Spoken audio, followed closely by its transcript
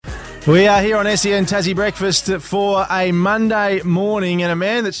We are here on SEN Tassie Breakfast for a Monday morning, and a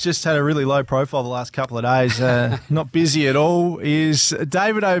man that's just had a really low profile the last couple of days, not busy at all, is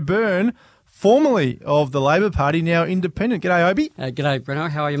David O'Byrne, formerly of the Labor Party, now independent. G'day, Obie. G'day, Breno.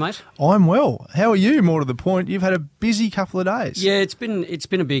 How are you, mate? I'm well. How are you? More to the point, you've had a busy couple of days. Yeah, it's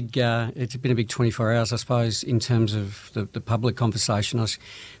been a big 24 hours, I suppose, in terms of the public conversation.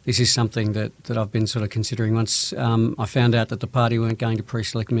 This is something that I've been sort of considering. Once I found out that the party weren't going to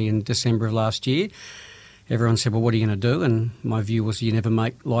pre-select me in December of last year, everyone said, well, what are you going to do? And my view was you never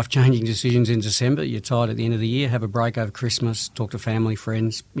make life-changing decisions in December. You're tired at the end of the year, have a break over Christmas, talk to family,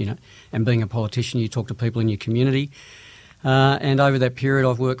 friends, and being a politician, you talk to people in your community. And over that period,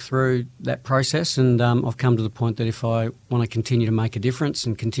 I've worked through that process, and I've come to the point that if I want to continue to make a difference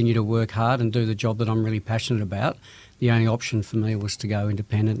and continue to work hard and do the job that I'm really passionate about, the only option for me was to go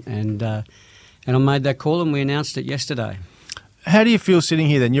independent. And I made that call, and we announced it yesterday. How do you feel sitting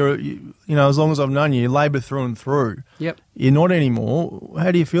here then? You're as long as I've known you, you're Labor through and through. Yep. You're not anymore.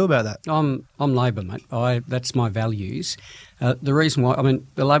 How do you feel about that? I'm Labor, mate. That's my values. The reason why,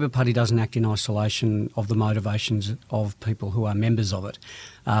 the Labor Party doesn't act in isolation of the motivations of people who are members of it.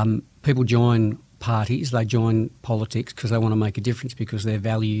 People join parties, they join politics because they want to make a difference, because their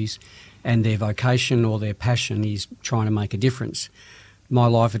values and their vocation or their passion is trying to make a difference. My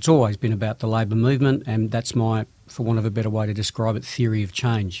life, it's always been about the Labor movement, and that's my, for want of a better way to describe it, theory of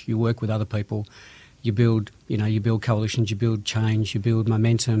change. You work with other people, you build coalitions, you build change, you build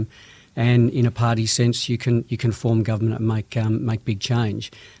momentum, and in a party sense, you can form government and make big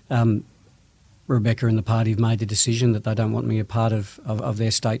change. Rebecca and the party have made the decision that they don't want me a part of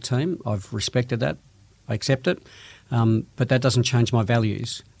their state team. I've respected that, I accept it, but that doesn't change my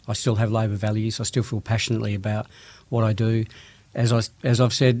values. I still have Labor values. I still feel passionately about what I do. As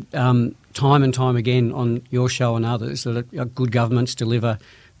I've said time and time again on your show and others, that good governments deliver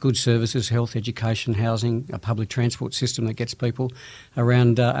good services, health, education, housing, a public transport system that gets people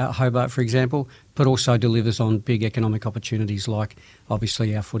around Hobart, for example, but also delivers on big economic opportunities like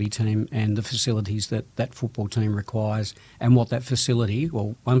obviously our footy team and the facilities that football team requires, and what that facility,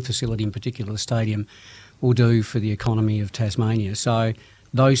 well, one facility in particular, the stadium, will do for the economy of Tasmania. So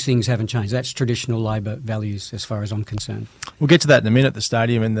those things haven't changed. That's traditional Labor values as far as I'm concerned. We'll get to that in a minute, the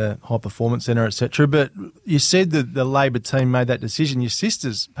stadium and the high performance centre, etc. But you said that the Labor team made that decision. Your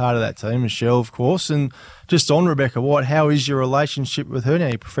sister's part of that team, Michelle, of course. And just on Rebecca White, how is your relationship with her now,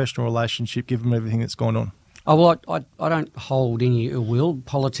 your professional relationship, given everything that's gone on? Oh, well, I don't hold any ill will.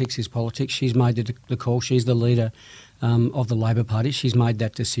 Politics is politics. She's made the call. She's the leader of the Labor Party. She's made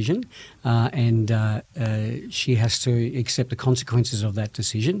that decision, and she has to accept the consequences of that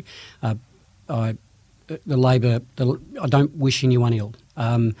decision. I don't wish anyone ill.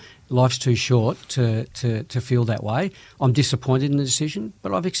 Life's too short to feel that way. I'm disappointed in the decision,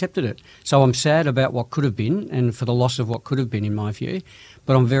 but I've accepted it. So I'm sad about what could have been and for the loss of what could have been, in my view,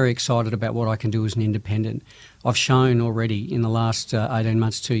 but I'm very excited about what I can do as an independent. I've shown already in the last 18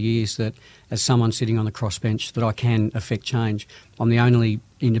 months, 2 years, that as someone sitting on the crossbench, that I can affect change. I'm the only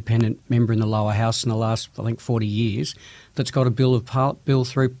independent member in the lower house in the last, I think, 40 years that's got a bill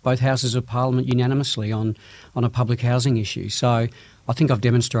through both houses of Parliament unanimously on a public housing issue. So I think I've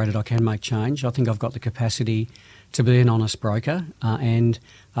demonstrated I can make change. I think I've got the capacity to be an honest broker,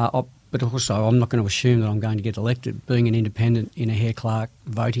 but also I'm not going to assume that I'm going to get elected. Being an independent in a Hare-Clark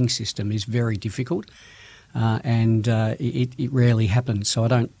voting system is very difficult, and it rarely happens. So I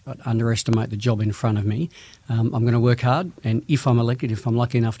don't underestimate the job in front of me. I'm going to work hard, and if I'm elected, if I'm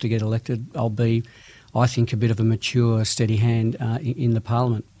lucky enough to get elected, I'll be, I think, a bit of a mature, steady hand in the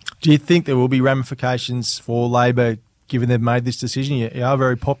Parliament. Do you think there will be ramifications for Labor given they've made this decision? You are a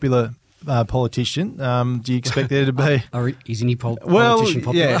very popular politician. Do you expect there to be... Is any politician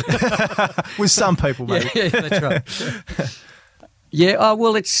popular? Yeah. With some people, maybe. Yeah, that's right. Yeah,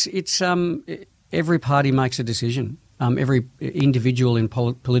 well, it's every party makes a decision. Every individual in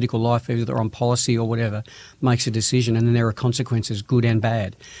political life, either on policy or whatever, makes a decision, and then there are consequences, good and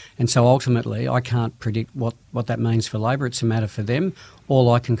bad. And so ultimately, I can't predict what that means for Labor. It's a matter for them. All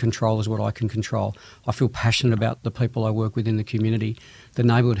I can control is what I can control. I feel passionate about the people I work with in the community. The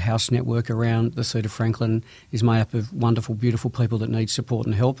neighbourhood house network around the seat of Franklin is made up of wonderful, beautiful people that need support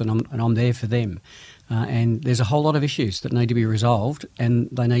and help, and I'm there for them. And there's a whole lot of issues that need to be resolved, and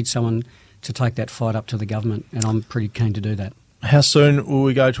they need someone to take that fight up to the government, and I'm pretty keen to do that. How soon will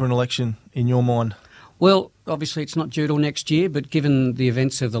we go to an election in your mind? Well, obviously it's not due till next year, but given the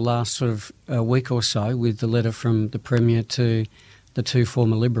events of the last sort of week or so with the letter from the Premier to the two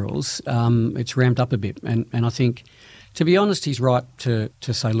former Liberals, it's ramped up a bit. And I think, to be honest, he's right to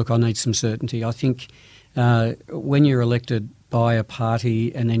say, look, I need some certainty. I think when you're elected by a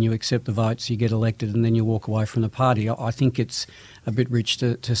party and then you accept the votes, you get elected and then you walk away from the party. I think it's a bit rich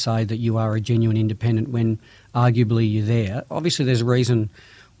to say that you are a genuine independent when arguably you're there. Obviously there's a reason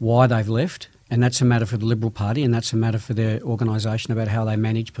why they've left, and that's a matter for the Liberal Party and that's a matter for their organisation about how they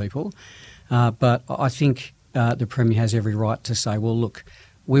manage people. But I think the Premier has every right to say, well, look,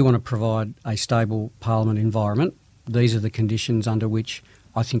 we want to provide a stable Parliament environment. These are the conditions under which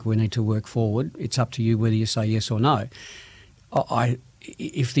I think we need to work forward. It's up to you whether you say yes or no. I'm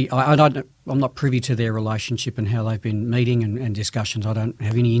not privy to their relationship and how they've been meeting and discussions. I don't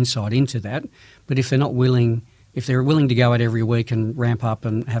have any insight into that. But if they're willing to go out every week and ramp up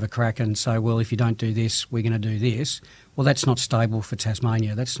and have a crack and say, well, if you don't do this, we're going to do this, well, that's not stable for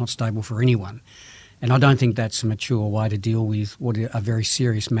Tasmania. That's not stable for anyone. And I don't think that's a mature way to deal with what are very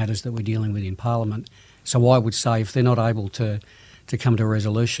serious matters that we're dealing with in Parliament. So I would say if they're not able to come to a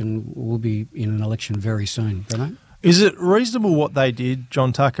resolution, we'll be in an election very soon, Bruno. Is it reasonable what they did,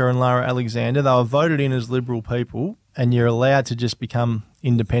 John Tucker and Lara Alexander? They were voted in as Liberal people and you're allowed to just become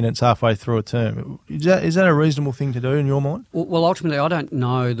independents halfway through a term. Is that a reasonable thing to do in your mind? Well, ultimately, I don't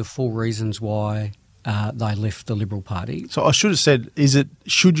know the full reasons why they left the Liberal Party. So I should have said,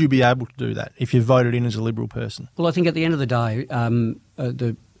 should you be able to do that if you're voted in as a Liberal person? Well, I think at the end of the day,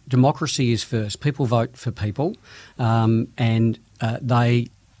 the democracy is first. People vote for people and they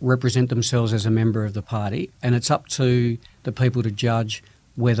represent themselves as a member of the party, and it's up to the people to judge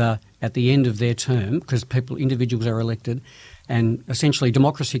whether at the end of their term, because individuals are elected, and essentially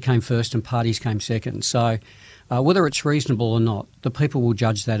democracy came first and parties came second. So whether it's reasonable or not, the people will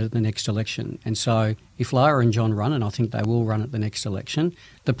judge that at the next election. And so if Lara and John run, and I think they will run at the next election,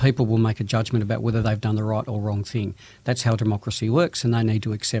 the people will make a judgment about whether they've done the right or wrong thing. That's how democracy works, and they need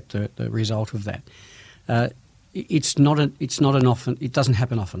to accept the result of that. It doesn't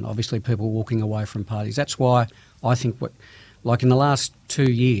happen often, obviously, people walking away from parties. That's why I think in the last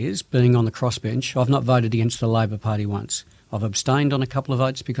 2 years, being on the crossbench, I've not voted against the Labor Party once. I've abstained on a couple of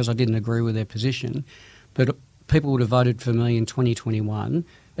votes because I didn't agree with their position, but people would have voted for me in 2021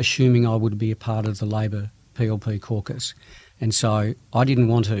 assuming I would be a part of the Labor PLP caucus. And so I didn't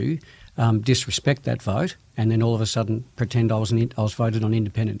want to disrespect that vote and then all of a sudden pretend I was voted on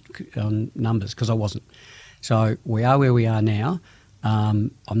independent numbers, because I wasn't. So we are where we are now.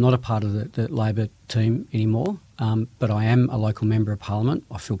 I'm not a part of the Labor team anymore, but I am a local member of Parliament.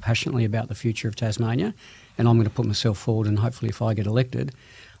 I feel passionately about the future of Tasmania, and I'm going to put myself forward, and hopefully if I get elected,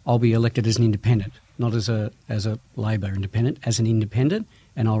 I'll be elected as an independent, not as a Labor independent, as an independent,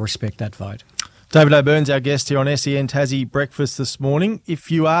 and I'll respect that vote. David O'Byrne's our guest here on SEN Tassie Breakfast this morning. If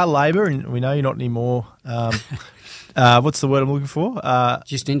you are Labor, and we know you're not anymore, what's the word I'm looking for?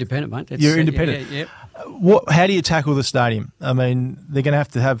 Just independent, mate. You're independent. Yeah. How do you tackle the stadium? I mean, they're going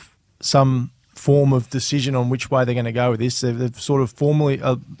to have some form of decision on which way they're going to go with this. They've sort of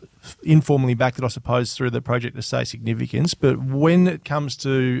informally backed it, I suppose, through the Project to Say Significance. But when it comes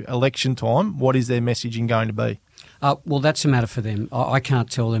to election time, what is their messaging going to be? Well, that's a matter for them. I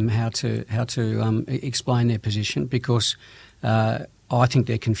can't tell them how to explain their position, because I think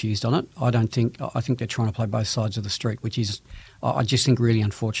they're confused on it. I think they're trying to play both sides of the street, which is, I just think, really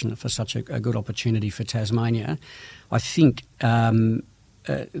unfortunate for such a good opportunity for Tasmania. I think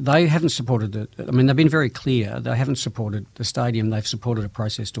they haven't supported they've been very clear. They haven't supported the stadium. They've supported a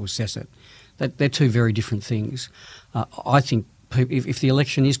process to assess it. They're two very different things. I think if the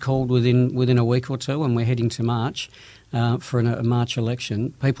election is called within a week or two, and we're heading to March for a March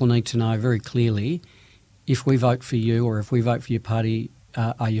election, people need to know very clearly, if we vote for you or if we vote for your party,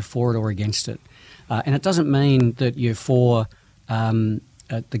 are you for it or against it? And it doesn't mean that you're for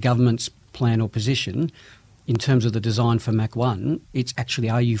the government's plan or position in terms of the design for Mach 1. It's actually,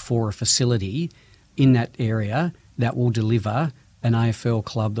 are you for a facility in that area that will deliver an AFL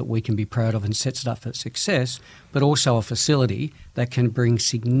club that we can be proud of and sets it up for success, but also a facility that can bring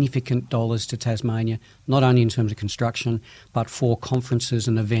significant dollars to Tasmania, not only in terms of construction, but for conferences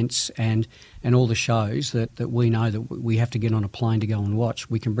and events and all the shows that we know that we have to get on a plane to go and watch.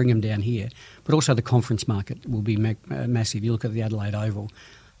 We can bring them down here. But also the conference market will be massive. You look at the Adelaide Oval,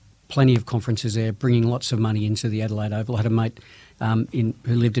 plenty of conferences there, bringing lots of money into the Adelaide Oval. I had a mate who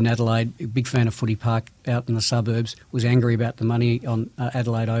lived in Adelaide, a big fan of footy park out in the suburbs, was angry about the money on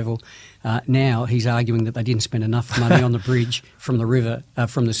Adelaide Oval. Now he's arguing that they didn't spend enough money on the bridge from the river,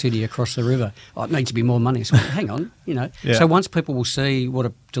 from the city across the river. Oh, it needs to be more money. So hang on, Yeah. So once people will see what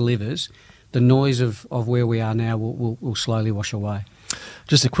it delivers, the noise of where we are now will slowly wash away.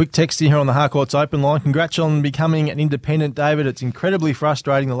 Just a quick text here on the Harcourts Open line. Congrats on becoming an independent, David. It's incredibly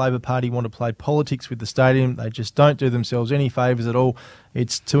frustrating the Labor Party want to play politics with the stadium. They just don't do themselves any favours at all.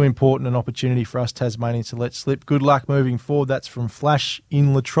 It's too important an opportunity for us Tasmanians to let slip. Good luck moving forward. That's from Flash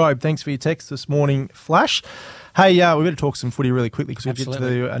in Latrobe. Thanks for your text this morning, Flash. Hey, we're going to talk some footy really quickly because we'll get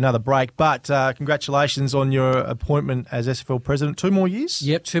to another break. But congratulations on your appointment as SFL president. 2 more years?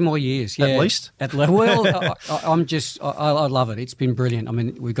 Yep, 2 more years. Yeah. At least? Well, I love it. It's been brilliant. I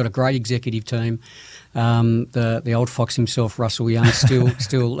mean, we've got a great executive team. The old fox himself, Russell Young,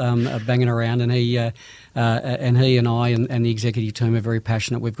 still banging around, and he and I and the executive team are very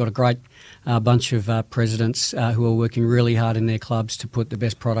passionate. We've got a great bunch of presidents who are working really hard in their clubs to put the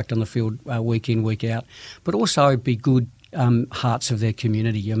best product on the field week in, week out, but also be good hearts of their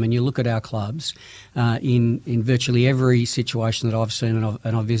community. I mean, you look at our clubs in virtually every situation that I've seen,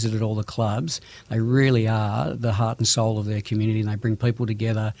 and I've visited all the clubs. They really are the heart and soul of their community, and they bring people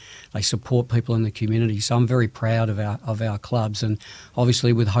together. They support people in the community. So I'm very proud of our clubs, and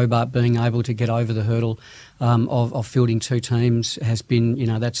obviously with Hobart being able to get over the hurdle of fielding 2 teams has been,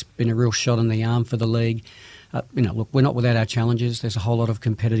 that's been a real shot in the arm for the league. Look, we're not without our challenges. There's a whole lot of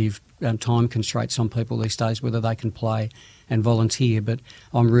competitive time constraints on people these days, whether they can play and volunteer. But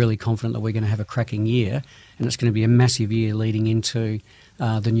I'm really confident that we're going to have a cracking year, and it's going to be a massive year leading into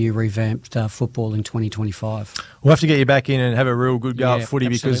the new revamped football in 2025. We'll have to get you back in and have a real good go at footy,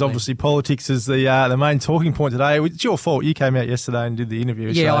 absolutely. Because obviously politics is the main talking point today. It's your fault. You came out yesterday and did the interview.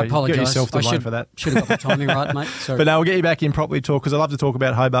 Yeah, so I apologise. Get yourself to blame for that. Should have got the timing right, mate. Sorry. But no, we'll get you back in properly talk, because I love to talk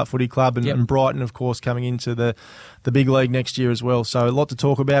about Hobart Footy Club and Brighton, of course, coming into the big league next year as well. So a lot to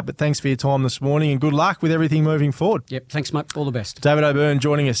talk about, but thanks for your time this morning and good luck with everything moving forward. Yep, thanks, mate. All the best. David O'Byrne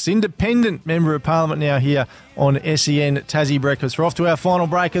joining us, independent Member of Parliament now here on SEN Tassie Breakfast. We're off to our final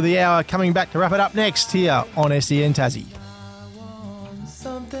break of the hour, coming back to wrap it up next here on SEN Tassie.